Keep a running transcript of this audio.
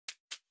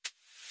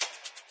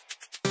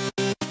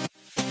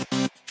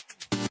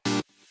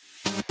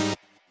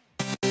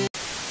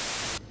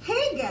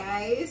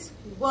guys,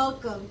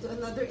 welcome to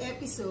another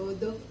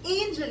episode of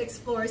Angel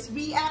Explores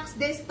Reacts,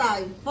 this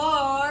time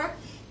for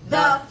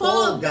The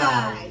Fall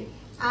Guy.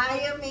 I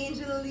am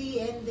Angel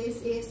Lee and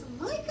this is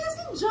my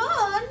cousin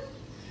John.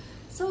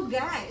 So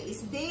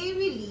guys, they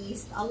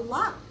released a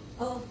lot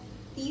of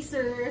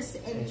teasers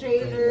and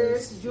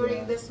trailers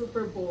during the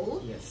Super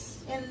Bowl.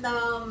 Yes. And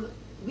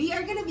we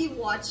are gonna be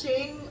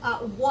watching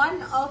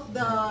one of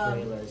the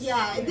trailers.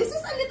 This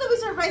is a little bit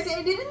surprising.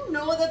 I didn't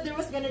know that there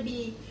was gonna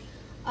be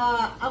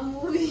a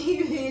movie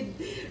with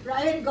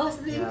Ryan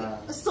Gosling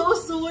so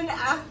soon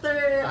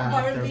after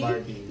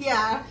Barbie.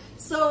 Yeah.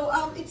 So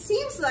it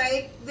seems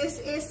like this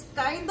is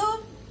kind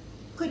of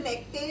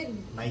connected.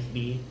 Might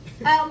be.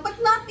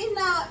 But not in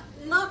a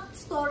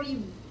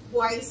story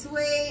wise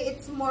way.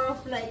 It's more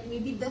of like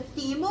maybe the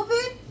theme of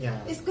it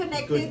is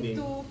connected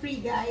to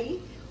Free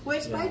Guy.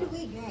 Which, by the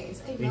way,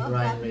 guys, I love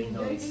that movie.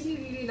 I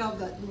really love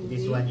that movie.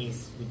 This one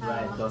is with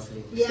Ryan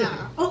Gosling.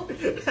 Yeah. Oh,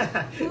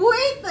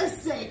 wait a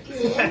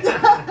second.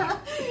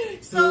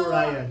 Two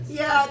Ryans.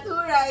 Yeah, two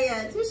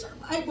Ryans, which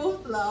I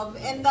both love.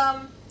 And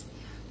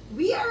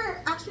we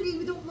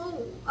don't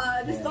know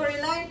the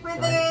storyline for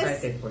this. I'm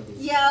excited for this.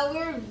 Yeah,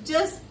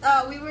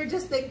 we were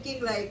just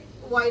thinking like,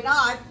 why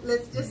not?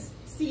 Let's just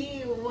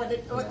see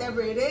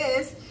whatever it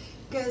is.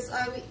 Because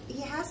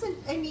he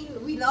hasn't,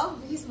 we love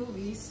his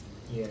movies.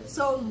 Yes.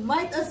 So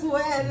might as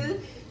well.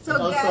 So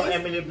and also, guys,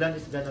 Emily Blunt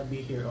is gonna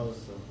be here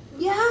also.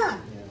 Yeah.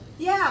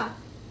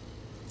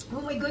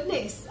 Oh my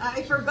goodness,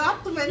 I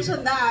forgot to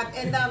mention that.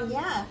 And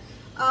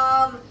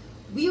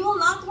we will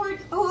not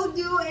hold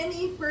you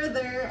any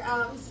further.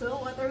 So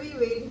what are we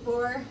waiting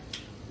for?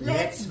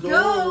 Let's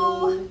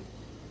go.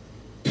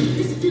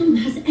 This film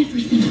has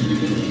everything.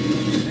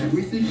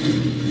 Everything?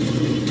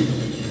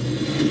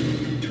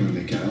 Trying to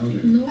make out?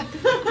 Or? No.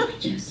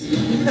 Yes.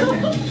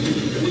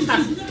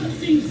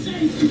 Nothing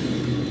safe.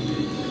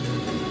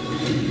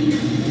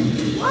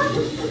 What?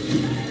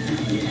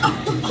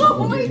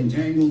 We'll get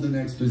entangled in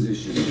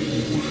exposition.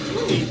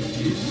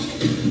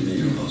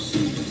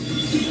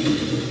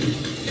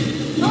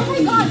 Oh my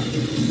god!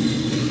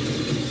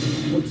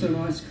 What's an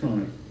ice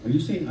crime? Are you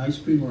saying ice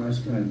cream or ice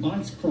cream?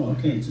 Ice cream.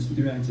 Okay, it's just with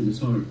your accent, it's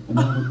hard. I'm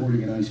not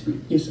recording an ice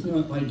cream. Yes,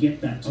 no, I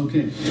get that.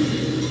 Okay.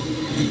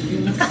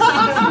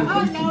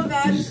 Now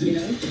that.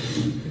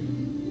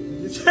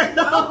 You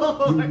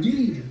know? You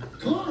need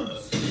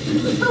cars.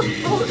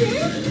 Okay.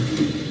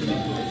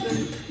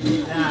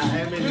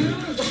 Yeah, Emily.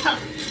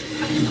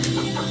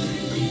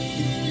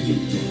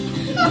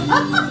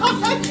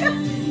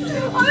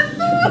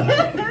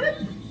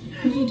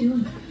 What are you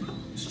doing?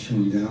 Just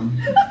chilling down.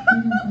 You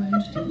don't go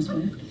to Taylor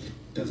Swift.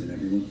 Doesn't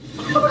everyone?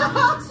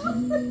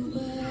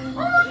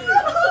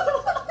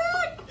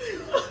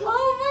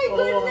 Oh my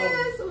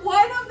goodness!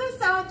 One of the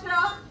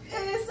soundtrack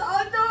is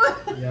on the.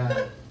 Yeah.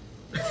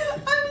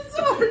 I'm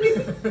sorry.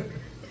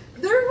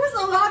 There was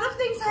a lot of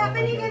things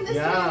happening in this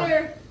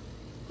trailer.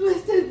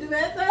 Twisted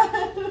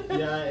Metal.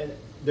 Yeah,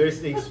 there's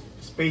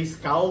space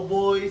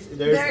cowboys.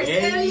 There's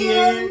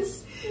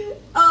aliens.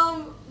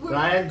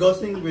 Ryan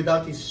Gosling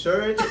without his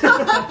shirt.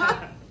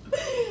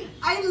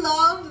 I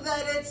love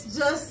that it's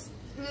just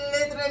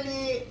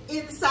literally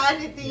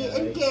insanity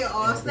and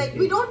chaos. Like,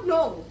 we don't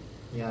know.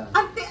 Yeah.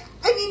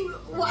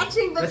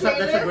 Watching the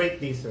trailer. That's a great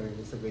teaser.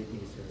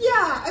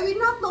 Yeah,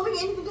 not knowing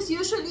anything, because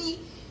usually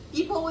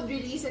people would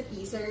release a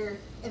teaser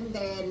and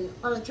then,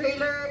 or a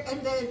trailer,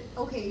 and then,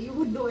 okay, you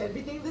would know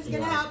everything that's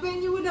gonna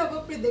happen. You would have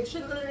a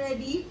prediction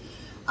already.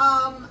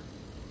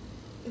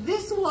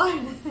 This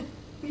one,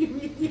 we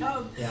really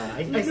have. Yeah,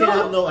 I still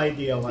have no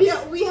idea what.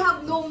 Yeah, we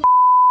have no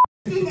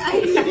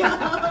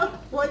idea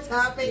what's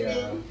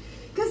happening.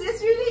 Because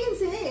it's really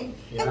insane.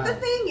 Yeah. And the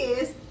thing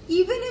is,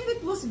 even if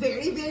it was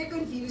very, very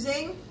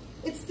confusing,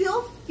 it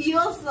still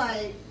feels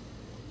like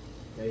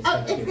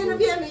it's gonna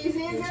be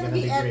amazing. It's gonna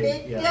be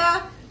epic.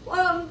 Yeah.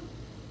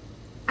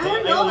 I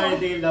don't know. I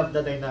already love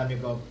the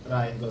dynamic of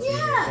Ryan Gosling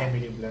and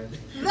Emily Blunt.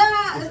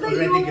 The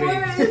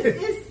humor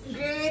is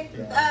great.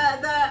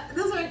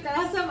 The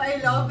sarcasm, I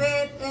love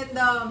it. And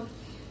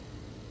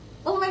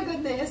oh my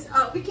goodness,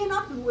 we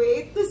cannot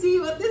wait to see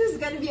what this is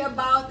gonna be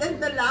about.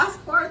 And the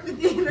last part with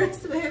Taylor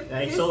Swift.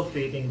 It's so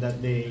fitting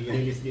that they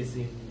released this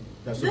in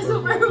the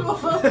Super Bowl.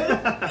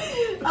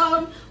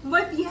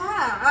 But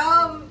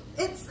yeah,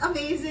 it's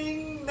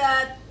amazing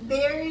that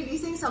they're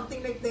releasing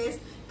something like this.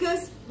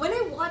 Because when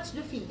I watched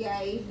The Free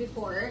Guy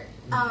before,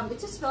 it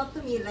just felt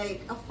to me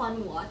like a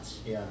fun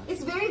watch. Yeah.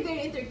 It's very,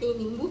 very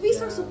entertaining.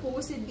 Movies are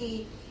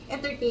supposedly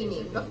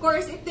entertaining. Of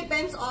course, it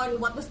depends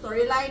on what the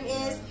storyline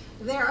is.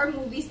 There are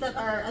movies that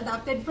are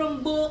adapted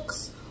from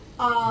books.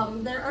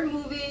 There are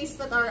movies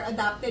that are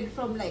adapted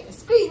from like a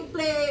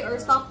screenplay or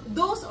stuff.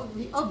 Those,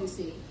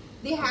 obviously,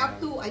 they have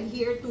to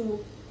adhere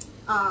to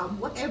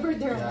whatever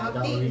they're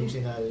adapting. The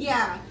original.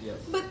 Yeah. Yes.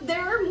 But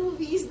there are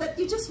movies that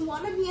you just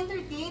want to be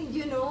entertained,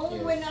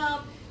 when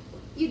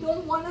you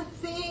don't want to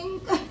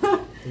think.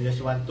 You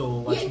just want to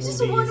watch movies. You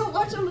just want to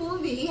watch a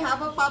movie,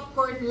 have a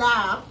popcorn,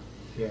 laugh,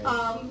 Yes.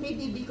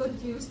 Maybe be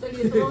confused a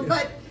little,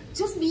 but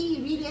just be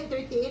really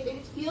entertained. And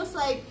it feels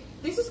like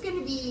this is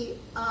gonna be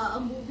a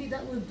movie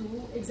that will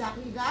do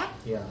exactly that.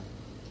 Yeah.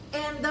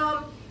 And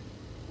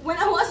when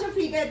I watched the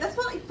Free Guy, that's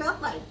what it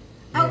felt like.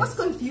 I was Yes.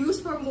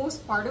 confused for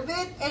most part of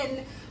it,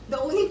 and the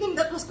only thing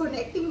that was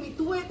connecting me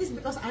to it is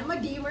because I'm a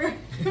gamer,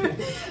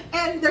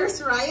 and there's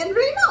Ryan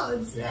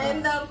Reynolds. Yeah.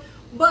 And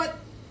but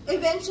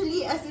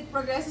eventually, as it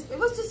progresses, it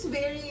was just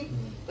very,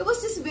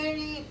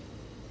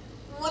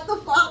 what the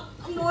fuck?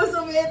 Most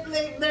of it,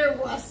 like there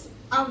was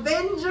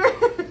Avengers.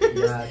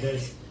 Yeah,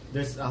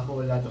 there's a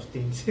whole lot of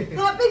things.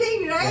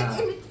 happening, right? Yeah.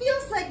 And it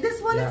feels like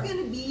this one Yeah. is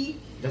gonna be.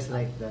 Just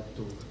like that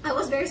too. I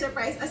was very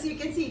surprised. As you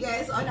can see,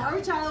 guys, on our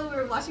channel,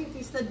 we're watching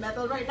Twisted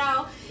Metal right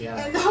now. Yeah.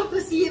 And now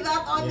to see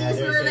that on Yeah, this,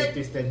 there's we're a like,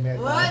 Twisted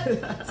Metal. what?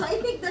 So I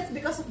think that's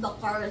because of the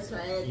cars,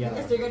 right? Yeah.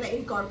 Because they're gonna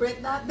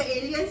incorporate that. The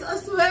aliens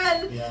as well.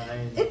 Yeah,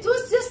 and It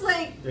was just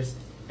like, there's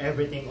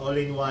everything all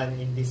in one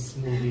in this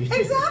movie.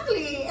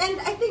 exactly. And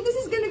I think this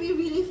is gonna be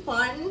really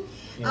fun.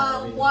 Yeah,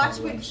 really watch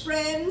fun with watch.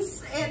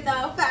 friends and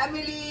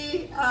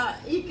family.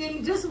 You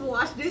can just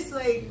watch this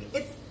like,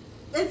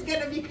 it's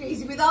gonna be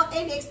crazy without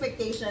any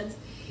expectations.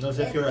 Knows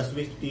if you're a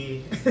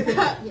Swiftie.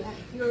 Yeah,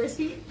 if you're a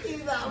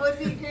sweetie, that would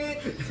be great.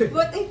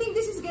 But I think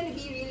this is going to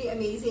be really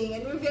amazing,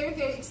 and we're very,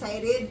 very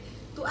excited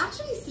to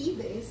actually see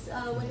this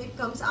when it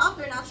comes out.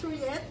 We're not sure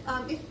yet.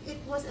 If it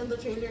was in the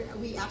trailer,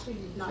 we actually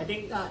did not. I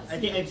think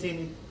see I've seen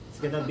it. It's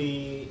gonna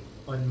be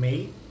on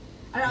May.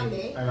 around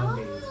May.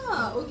 Around May.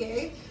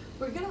 Okay.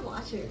 We're gonna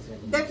watch it. It's gonna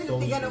be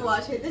Definitely so gonna good.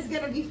 watch it. It's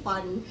gonna be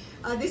fun.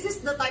 This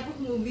is the type of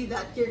movie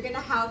that you're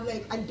gonna have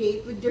like a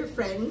date with your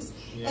friends,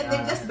 and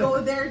then Yeah. just go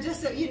there.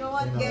 Just you know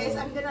what, You know. guys,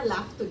 I'm gonna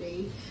laugh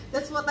today.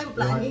 That's what I'm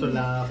You want planning. to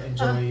laugh,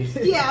 enjoy.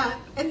 Yeah,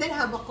 and then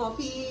have a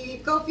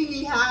coffee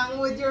hang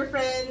with your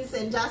friends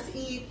and just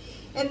eat,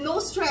 and no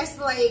stress.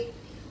 Like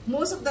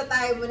most of the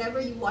time,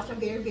 whenever you watch a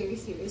very, very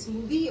serious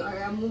movie or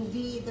a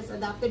movie that's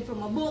adapted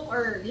from a book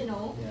or Yeah.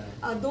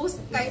 those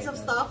Something kinds like of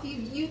that. stuff,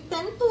 you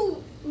tend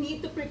to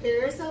need to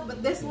prepare yourself.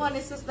 But this one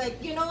is just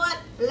like, you know what?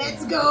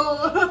 Let's Yeah.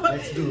 go.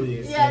 Let's do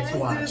this. Yeah, Let's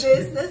watch. do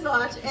this. Let's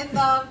watch. And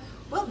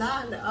well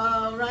done,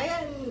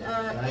 Ryan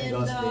and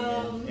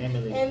Gosling and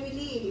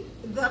Emily.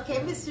 The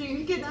chemistry,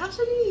 we can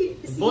actually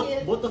see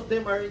it. Both of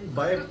them are in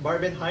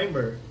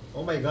Barbenheimer.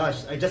 Oh my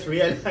gosh, I just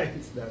realized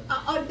that.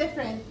 All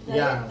different, right?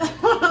 Yeah.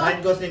 Ryan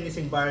Gosling is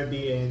in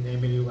Barbie and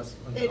Emily was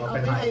on In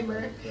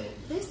Oppenheimer. Oppenheimer.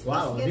 This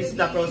Wow, is this is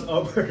the gonna be-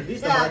 crossover. This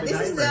is the Yeah, Barbenheimer. this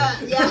is the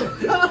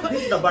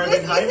This is the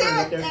Barbenheimer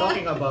that they're it.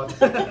 talking about.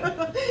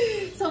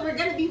 So we're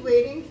gonna be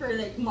waiting for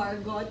like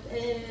Margot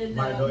and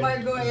Margot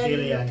and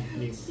Gillian,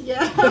 please.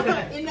 Yeah,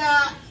 in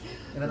a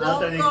In an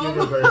alternate rom-com.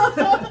 universe.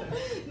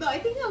 No, I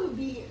think that would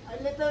be a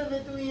little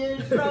bit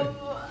weird from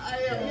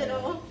you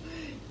know,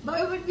 but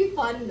it would be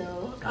fun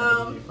though.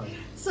 That would be fun.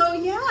 So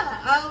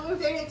yeah, we're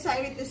very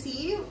excited to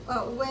see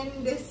when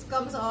this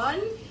comes on,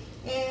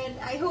 and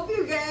I hope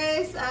you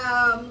guys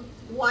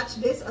watch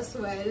this as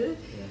well.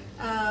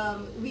 Yeah.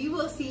 We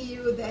will see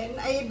you then.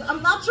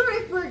 I'm not sure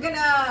if we're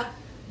gonna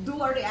do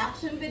a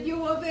reaction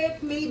video of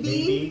it.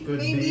 Maybe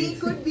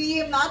could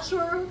be. I'm not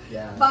sure.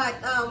 Yeah. But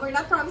we're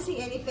not promising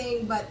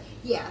anything. But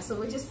yeah, so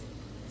we're just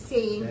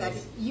saying that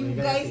Guys, you we're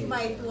gonna guys see it,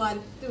 might yeah.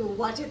 want to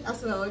watch it as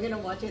well. We're gonna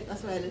watch it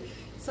as well.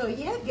 So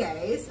yeah,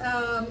 guys,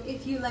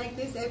 if you like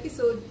this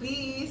episode,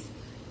 please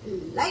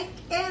like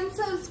and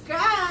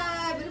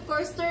subscribe, and of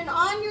course turn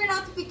on your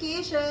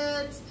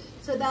notifications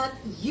so that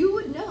you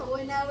would know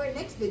when our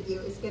next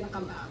video is gonna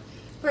come out.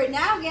 For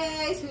now,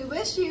 guys, we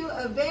wish you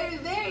a very,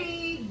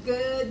 very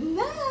good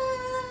night.